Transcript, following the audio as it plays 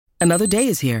Another day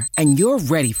is here, and you're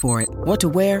ready for it. What to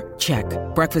wear? Check.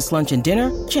 Breakfast, lunch, and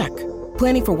dinner? Check.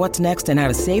 Planning for what's next and how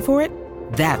to save for it?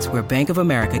 That's where Bank of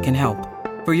America can help.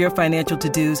 For your financial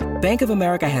to-dos, Bank of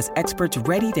America has experts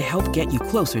ready to help get you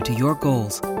closer to your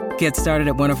goals. Get started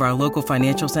at one of our local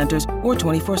financial centers or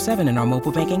 24/7 in our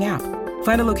mobile banking app.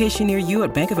 Find a location near you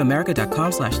at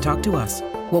bankofamerica.com/talktous.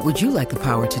 What would you like the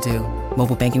power to do?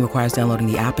 Mobile banking requires downloading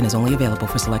the app and is only available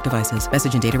for select devices.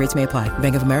 Message and data rates may apply.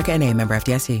 Bank of America N.A., member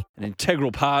FDIC. An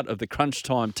integral part of the crunch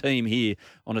time team here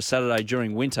on a Saturday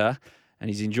during winter, and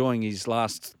he's enjoying his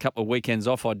last couple of weekends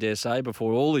off, I dare say,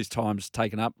 before all his time's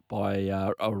taken up by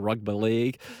a rugby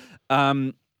league.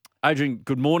 Adrian,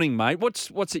 good morning, mate.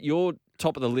 What's at your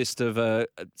top of the list of a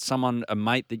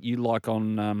mate that you like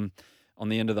on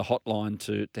the end of the hotline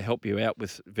to help you out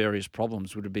with various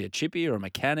problems? Would it be a chippy or a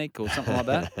mechanic or something like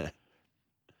that?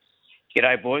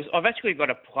 G'day, boys. I've actually got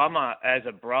a plumber as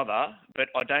a brother, but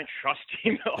I don't trust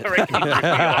him. I reckon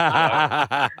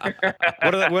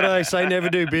What do they say? Never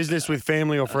do business with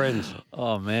family or friends.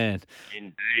 Oh, man.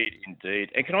 Indeed.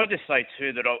 And can I just say,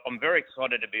 too, that I'm very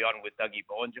excited to be on with Dougie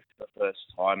Bollinger for the first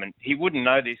time. And he wouldn't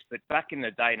know this, but back in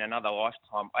the day, in another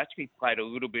lifetime, I actually played a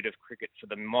little bit of cricket for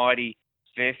the mighty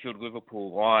Fairfield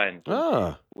Liverpool Lions.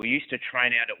 Oh. We used to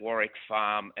train out at Warwick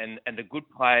Farm, and the good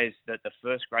players, that the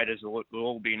first graders will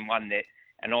all be in one net,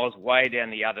 and I was way down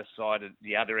the other side, of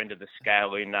the other end of the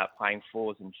scale in playing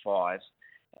fours and fives,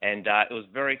 and it was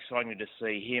very exciting to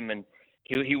see him. And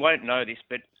he won't know this,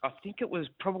 but I think it was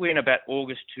probably in about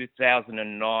August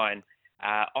 2009.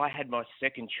 I had my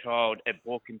second child at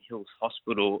Borkham Hills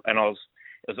Hospital, and it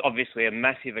was obviously a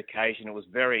massive occasion. It was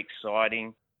very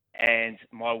exciting. And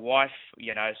my wife,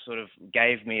 sort of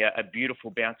gave me a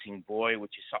beautiful bouncing boy,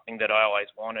 which is something that I always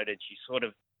wanted. And she sort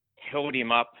of held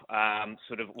him up,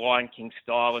 sort of Lion King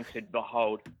style, and said,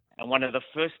 "Behold." And one of the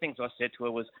first things I said to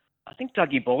her was, "I think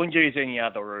Dougie Bollinger is in the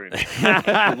other room." She looked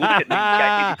at me,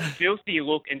 gave me this filthy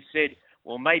look, and said,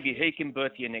 "Well, maybe he can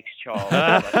birth your next child."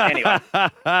 But anyway.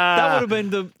 That would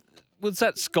have been was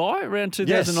that Sky around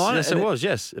 2009? Yes, it was,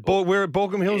 yes. We're at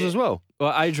Borkham Hills as well.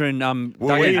 Well, Adrian,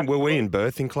 were we in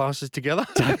birthing classes together?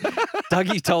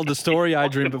 Dougie told the story,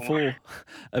 Adrian, before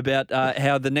about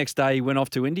how the next day he went off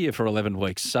to India for 11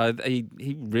 weeks. So he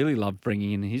really loved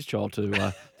bringing in his child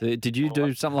to. Did you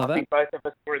do something like that? I think both of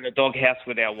us were in the doghouse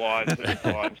with our wives at the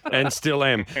time. So. And still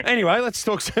am. Anyway, let's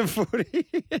talk some footy.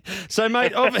 So,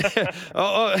 mate, all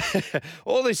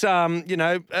this,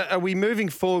 are we moving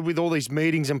forward with all these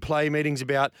meetings and play meetings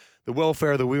about the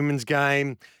welfare of the women's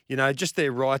game, just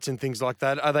their rights and things like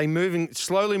that? Are they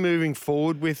slowly moving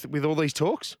forward with all these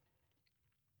talks?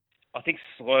 I think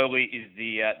slowly is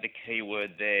the key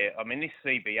word there. I mean, this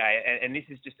CBA, and this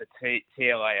is just a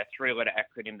TLA, a three-letter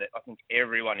acronym that I think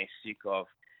everyone is sick of.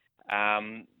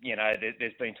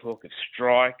 There's been talk of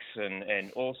strikes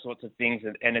and all sorts of things,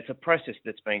 and it's a process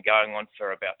that's been going on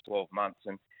for about 12 months.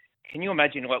 And can you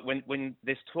imagine, when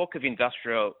there's talk of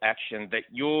industrial action, that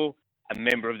you're a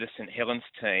member of the St Helens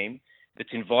team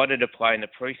that's invited to play in the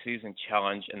pre-season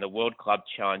challenge and the World Club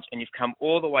Challenge, and you've come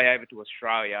all the way over to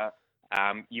Australia.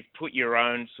 You've put your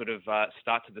own sort of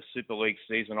start to the Super League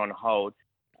season on hold,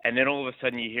 and then all of a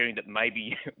sudden you're hearing that maybe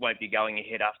you won't be going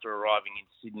ahead after arriving in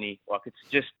Sydney. Like,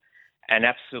 it's just an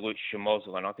absolute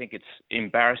schmozzle, and I think it's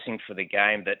embarrassing for the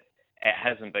game that it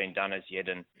hasn't been done as yet,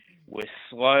 and we're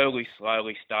slowly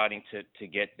starting to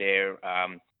get there.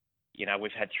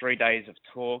 We've had 3 days of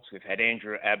talks. We've had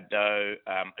Andrew Abdo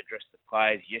address the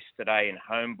players yesterday in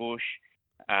Homebush.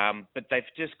 But they've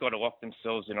just got to lock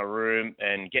themselves in a room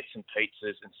and get some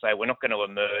pizzas and say, we're not going to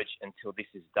emerge until this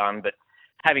is done. But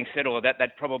having said all of that,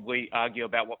 they'd probably argue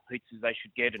about what pizzas they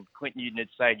should get. And Quinton Newton would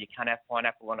say, you can't have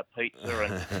pineapple on a pizza.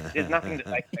 And there's nothing that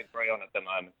they can agree on at the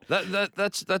moment.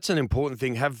 That's an important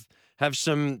thing. Have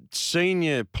some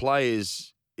senior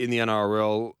players in the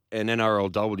NRL and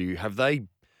NRLW, have they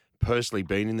personally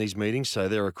been in these meetings, so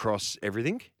they're across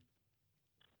everything?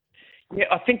 Yeah,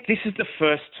 I think this is the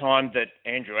first time that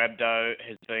Andrew Abdo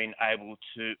has been able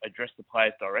to address the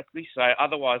players directly. So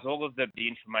otherwise, all of the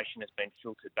information has been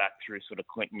filtered back through sort of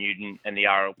Quinton Newton and the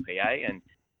RLPA, and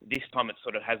this time it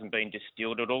sort of hasn't been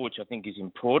distilled at all, which I think is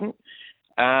important.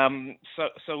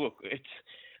 So look,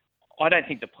 I don't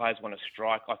think the players want to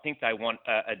strike. I think they want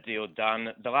a deal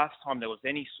done. The last time there was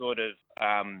any sort of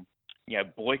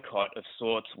boycott of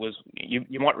sorts was,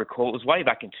 you might recall, it was way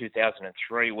back in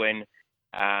 2003 when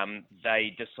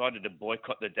they decided to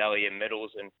boycott the Dahlia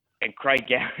medals, and Craig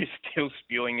Gower is still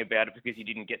spewing about it because he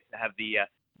didn't get to have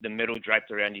the medal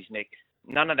draped around his neck.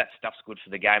 None of that stuff's good for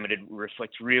the game, and it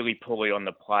reflects really poorly on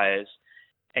the players.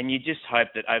 And you just hope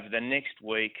that over the next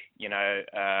week,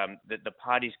 that the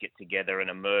parties get together and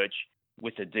emerge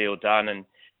with a deal done. And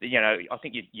I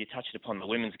think you touched upon the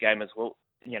women's game as well.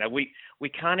 We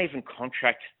can't even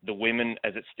contract the women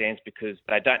as it stands because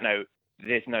they don't know.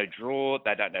 There's no draw.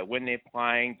 They don't know when they're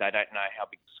playing. They don't know how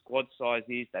big the squad size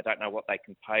is. They don't know what they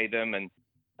can pay them. And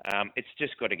it's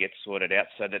just got to get sorted out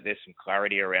so that there's some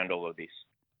clarity around all of this.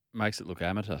 Makes it look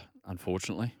amateur,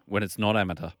 unfortunately, when it's not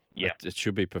amateur. Yeah. It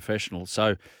should be professional.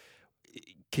 So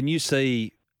can you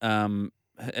see, and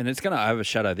it's going to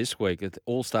overshadow this week, the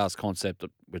All-Stars concept,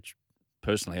 which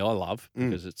personally I love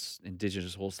because it's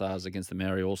Indigenous All-Stars against the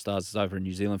Maori All-Stars. It's over in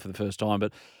New Zealand for the first time.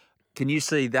 But can you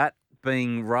see that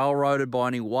being railroaded by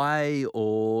any way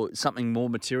or something more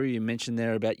material? You mentioned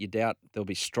there about you doubt there'll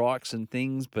be strikes and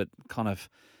things, but kind of,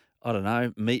 I don't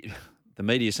know, the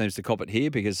media seems to cop it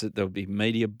here because there'll be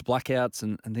media blackouts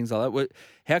and things like that.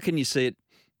 How can you see it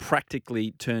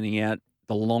practically turning out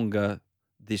the longer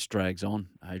this drags on,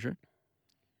 Adrian?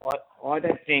 I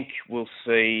don't think we'll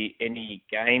see any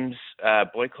games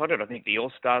boycotted. I think the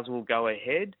All-Stars will go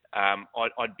ahead.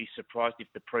 I'd be surprised if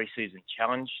the pre-season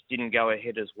challenge didn't go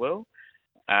ahead as well.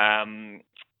 They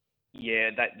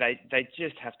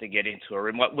just have to get into a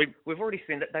room. Like we've already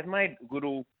seen that they've made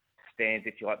little stands,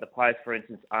 if you like. The players, for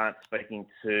instance, aren't speaking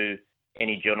to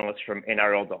any journalists from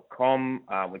NRL.com,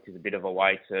 which is a bit of a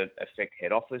way to affect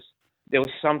head office. There was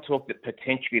some talk that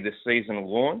potentially the season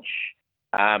launch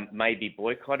may be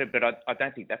boycotted, but I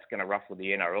don't think that's going to ruffle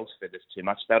the NRL's feathers too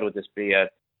much. That'll just be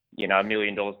 $1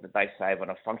 million that they save on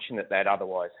a function that they'd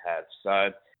otherwise have.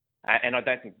 So, and I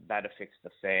don't think that affects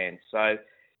the fans. So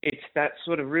it's that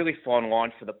sort of really fine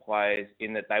line for the players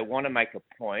in that they want to make a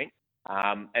point,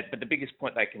 but the biggest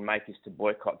point they can make is to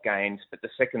boycott games. But the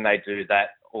second they do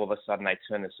that, all of a sudden they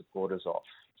turn the supporters off.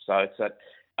 So it's a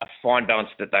fine balance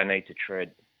that they need to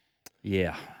tread.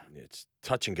 Yeah. It's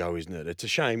touch and go, isn't it? It's a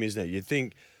shame, isn't it? You'd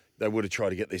think they would have tried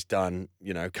to get this done,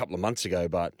 a couple of months ago,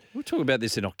 but... We were talking about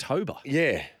this in October.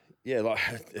 Yeah. I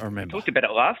remember. We talked about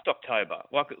it last October.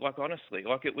 Like honestly,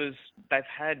 it was, they've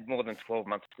had more than 12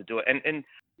 months to do it. And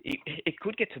it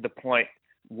could get to the point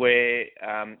where,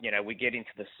 we get into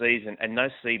the season and no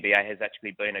CBA has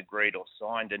actually been agreed or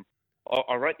signed. And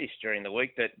I wrote this during the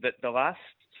week that the last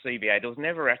CBA, there was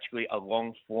never actually a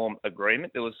long-form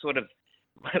agreement. There was sort of,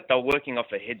 they were working off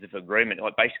a heads of agreement,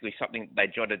 like basically something they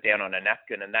jotted down on a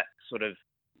napkin, and that sort of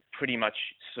pretty much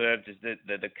served as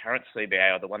the current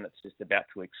CBA or the one that's just about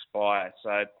to expire.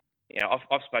 So,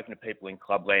 I've spoken to people in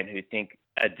Clubland who think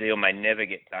a deal may never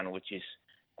get done, which is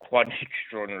quite an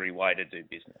extraordinary way to do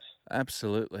business.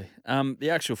 Absolutely. The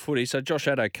actual footy, so Josh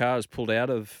Addo-Carr has pulled out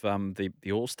of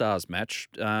the All-Stars match,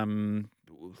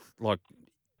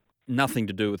 nothing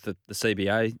to do with the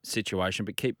CBA situation,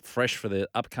 but keep fresh for the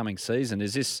upcoming season.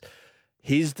 Is this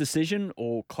his decision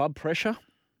or club pressure?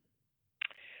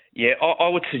 Yeah, I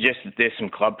would suggest that there's some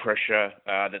club pressure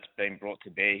that's been brought to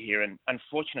bear here. And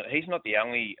unfortunately, he's not the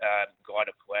only guy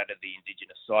to pull out of the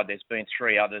Indigenous side. There's been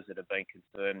 3 others that have been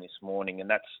confirmed this morning, and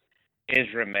that's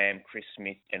Ezra Mam, Chris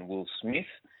Smith and Will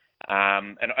Smith.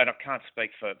 And I can't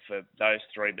speak for those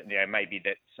 3, but maybe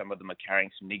that some of them are carrying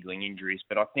some niggling injuries.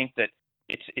 But I think that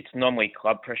it's normally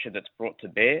club pressure that's brought to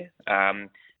bear. And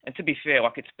to be fair,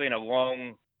 it's been a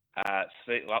long...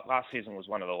 last season was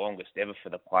one of the longest ever for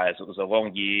the players. It was a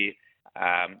long year.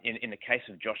 In the case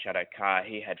of Josh Addo-Carr,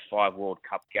 he had 5 World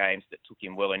Cup games that took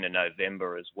him well into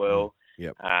November as well.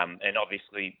 Yep. And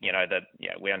obviously,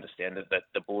 we understand that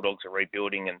the Bulldogs are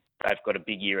rebuilding and they've got a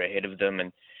big year ahead of them.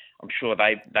 And I'm sure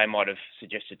they might have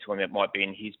suggested to him it might be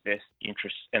in his best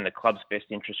interest and the club's best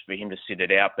interest for him to sit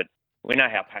it out. But we know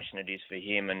how passionate it is for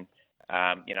him, and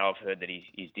I've heard that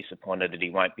he's disappointed that he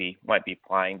won't be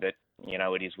playing, but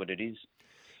it is what it is.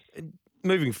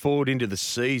 Moving forward into the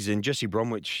season, Jesse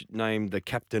Bromwich named the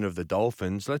captain of the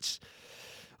Dolphins.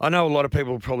 I know a lot of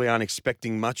people probably aren't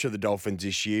expecting much of the Dolphins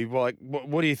this year. What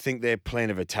do you think their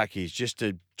plan of attack is? Just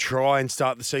to try and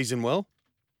start the season well?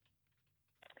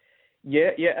 Yeah,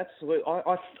 absolutely.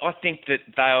 I think that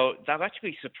they'll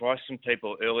actually surprise some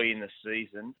people early in the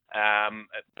season,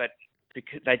 but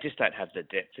because they just don't have the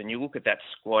depth. And you look at that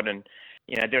squad and,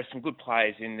 there are some good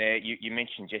players in there. You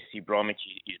mentioned Jesse Bromwich,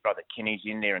 his brother Kenny's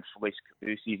in there, and Felice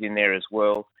Kabusi's in there as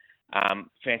well.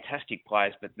 Fantastic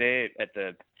players, but they're at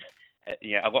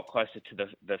a lot closer to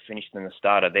the finish than the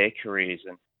start of their careers.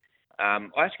 And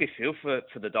I actually feel for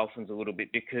the Dolphins a little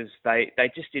bit because they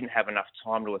just didn't have enough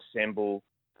time to assemble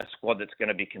a squad that's going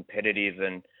to be competitive,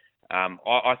 and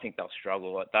I think they'll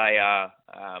struggle. They are,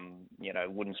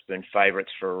 wooden spoon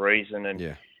favourites for a reason.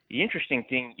 And the interesting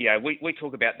thing, we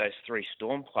talk about those 3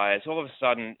 Storm players. All of a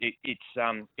sudden,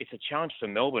 it's a challenge for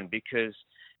Melbourne because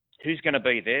who's going to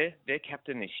be their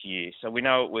captain this year? So we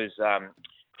know it was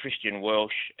Christian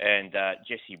Welsh and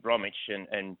Jesse Bromwich,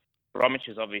 and Bromwich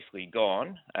is obviously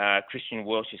gone. Christian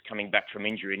Welsh is coming back from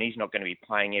injury, and he's not going to be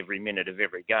playing every minute of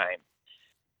every game.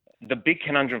 The big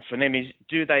conundrum for them is,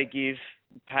 do they give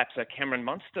perhaps a Cameron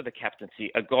Munster the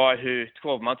captaincy, a guy who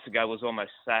 12 months ago was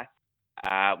almost sacked,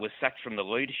 was sacked from the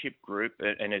leadership group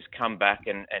and has come back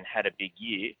and had a big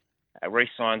year,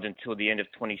 re-signed until the end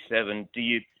of 27. Do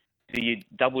you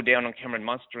double down on Cameron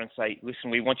Munster and say, listen,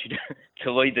 we want you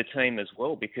to lead the team as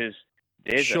well? Because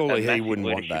there's surely a he wouldn't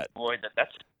want leadership that. void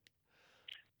that's...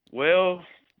 Well,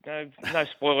 no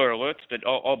spoiler alerts, but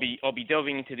I'll be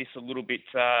delving into this a little bit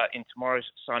in tomorrow's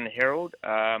Sun Herald.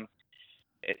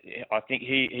 I think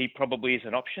he probably is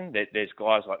an option. There's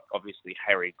guys like obviously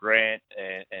Harry Grant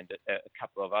and a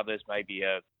couple of others. Maybe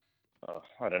I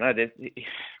don't know.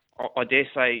 I dare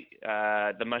say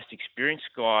the most experienced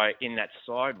guy in that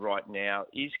side right now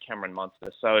is Cameron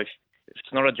Munster. So if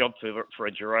it's not a job for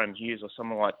a Jerome Hughes or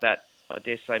someone like that, I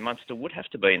dare say Munster would have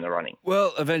to be in the running.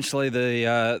 Well, eventually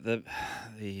the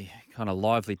kind of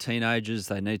lively teenagers,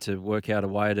 they need to work out a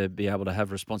way to be able to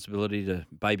have responsibility to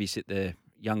babysit their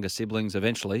younger siblings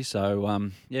eventually. So,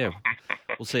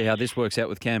 we'll see how this works out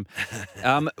with Cam.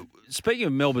 Speaking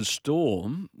of Melbourne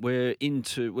Storm, we're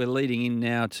leading in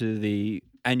now to the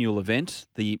annual event,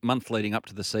 the month leading up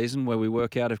to the season, where we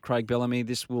work out if Craig Bellamy,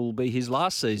 this will be his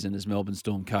last season as Melbourne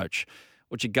Storm coach.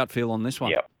 What's your gut feel on this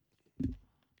one?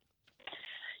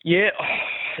 Yeah,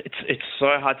 it's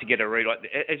so hard to get a read. Like,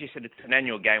 as you said, it's an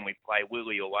annual game we play,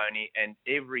 Willie Oloni, and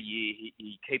every year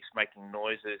he keeps making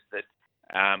noises that,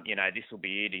 this will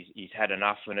be it. He's had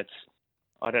enough, and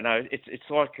I don't know. It's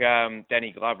like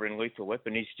Danny Glover in Lethal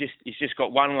Weapon. He's just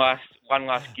got one last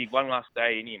gig, one last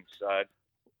day in him. So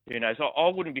who knows? I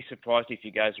wouldn't be surprised if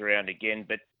he goes around again.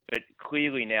 But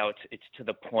clearly now it's to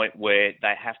the point where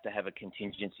they have to have a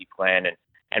contingency plan,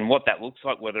 and what that looks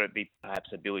like, whether it be perhaps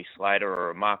a Billy Slater or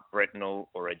a Mark Bretnell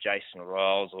or a Jason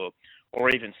Riles or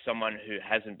even someone who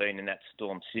hasn't been in that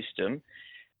Storm system,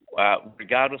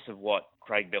 regardless of what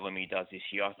Craig Bellamy does this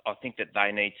year, I think that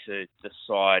they need to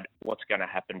decide what's going to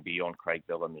happen beyond Craig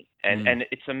Bellamy. And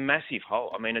it's a massive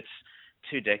hole. I mean, it's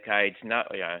 2 decades,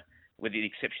 with the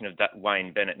exception of that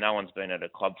Wayne Bennett, no one's been at a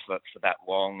club for that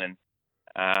long. And,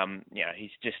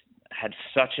 he's just had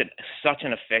such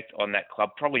an effect on that club,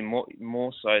 probably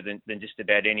more so than just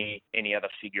about any other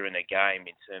figure in the game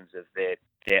in terms of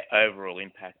their overall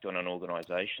impact on an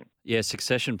organisation. Yeah,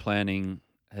 succession planning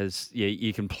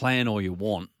you can plan all you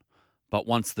want, but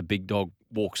once the big dog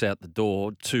walks out the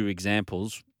door, 2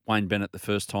 examples, Wayne Bennett the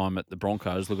first time at the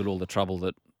Broncos, look at all the trouble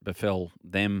that befell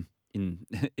them in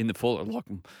the fall.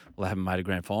 They haven't made a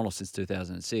grand final since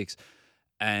 2006.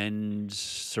 And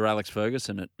Sir Alex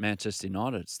Ferguson at Manchester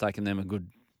United, it's taken them a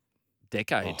good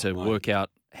decade to work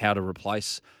out how to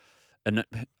replace. And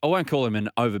I won't call him an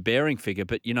overbearing figure,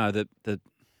 but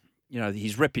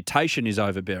his reputation is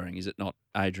overbearing, is it not,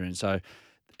 Adrian? So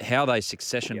how they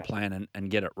succession plan and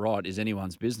get it right is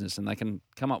anyone's business, and they can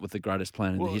come up with the greatest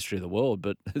plan in the history of the world,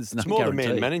 but it's no more guarantee. the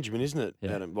man management, isn't it,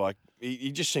 Yeah. Adam? Like,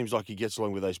 he just seems like he gets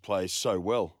along with those players so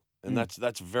well. And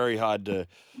that's very hard to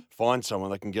find someone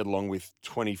that can get along with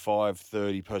 25,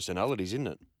 30 personalities, isn't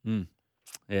it?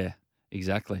 Yeah,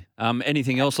 exactly.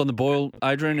 Anything else on the boil,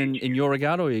 Adrian, in your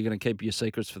regard, or are you going to keep your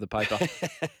secrets for the paper?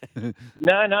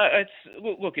 No.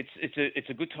 It's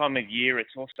a good time of year. It's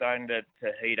all starting to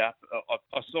heat up.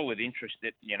 I saw with interest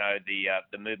that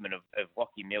the movement of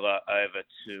Lachie Miller over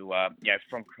to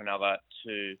from Cronulla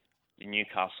to the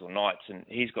Newcastle Knights, and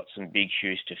he's got some big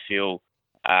shoes to fill.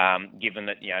 Given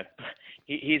that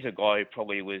he's a guy who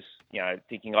probably was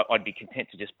thinking I'd be content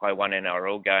to just play one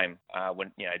NRL game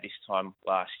when this time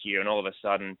last year, and all of a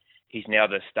sudden he's now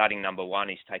the starting number 1.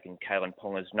 He's taken Kalen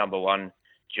Ponga's number 1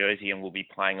 jersey and will be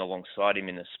playing alongside him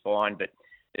in the spine. But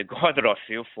the guy that I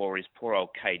feel for is poor old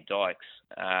Kay Dykes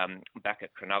back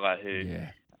at Cronulla, who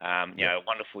a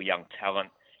wonderful young talent.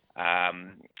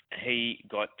 He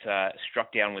got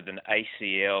struck down with an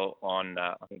ACL on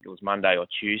I think it was Monday or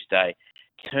Tuesday.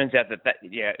 Turns out that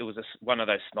it was one of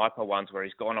those sniper ones where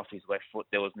he's gone off his left foot.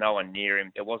 There was no one near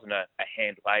him. There wasn't a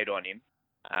hand laid on him,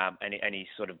 and he's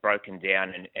sort of broken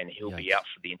down, and he'll be out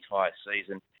for the entire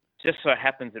season. Just so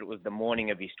happens that it was the morning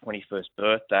of his 21st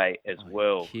birthday as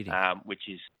well, which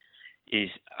is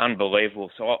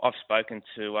unbelievable. So I've spoken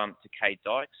to Kay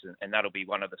Dykes, and that'll be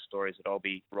one of the stories that I'll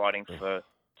be writing for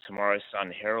tomorrow's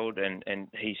Sun Herald, and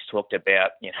he's talked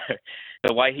about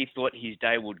the way he thought his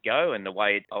day would go and the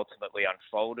way it ultimately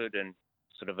unfolded, and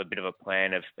sort of a bit of a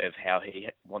plan of how he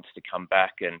wants to come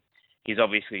back. And he's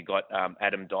obviously got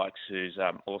Adam Dykes, who's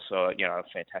also a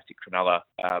fantastic Cronulla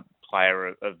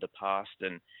player of the past,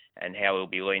 and and how he'll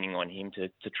be leaning on him to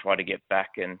try to get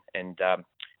back. And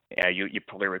you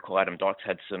probably recall Adam Dykes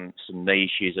had some knee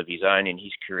issues of his own in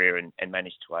his career and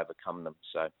managed to overcome them.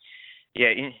 So,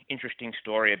 yeah, interesting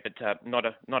story, but not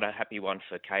a happy one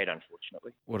for Cade,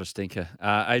 unfortunately. What a stinker.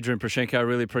 Adrian Proszenko, I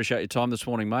really appreciate your time this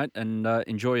morning, mate, and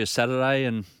enjoy your Saturday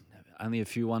and only a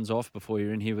few ones off before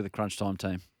you're in here with the Crunch Time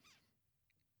team.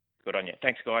 Good on you.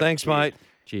 Thanks, guys. Thanks, mate.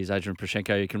 Cheers, Adrian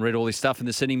Proszenko. You can read all this stuff in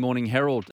the Sydney Morning Herald.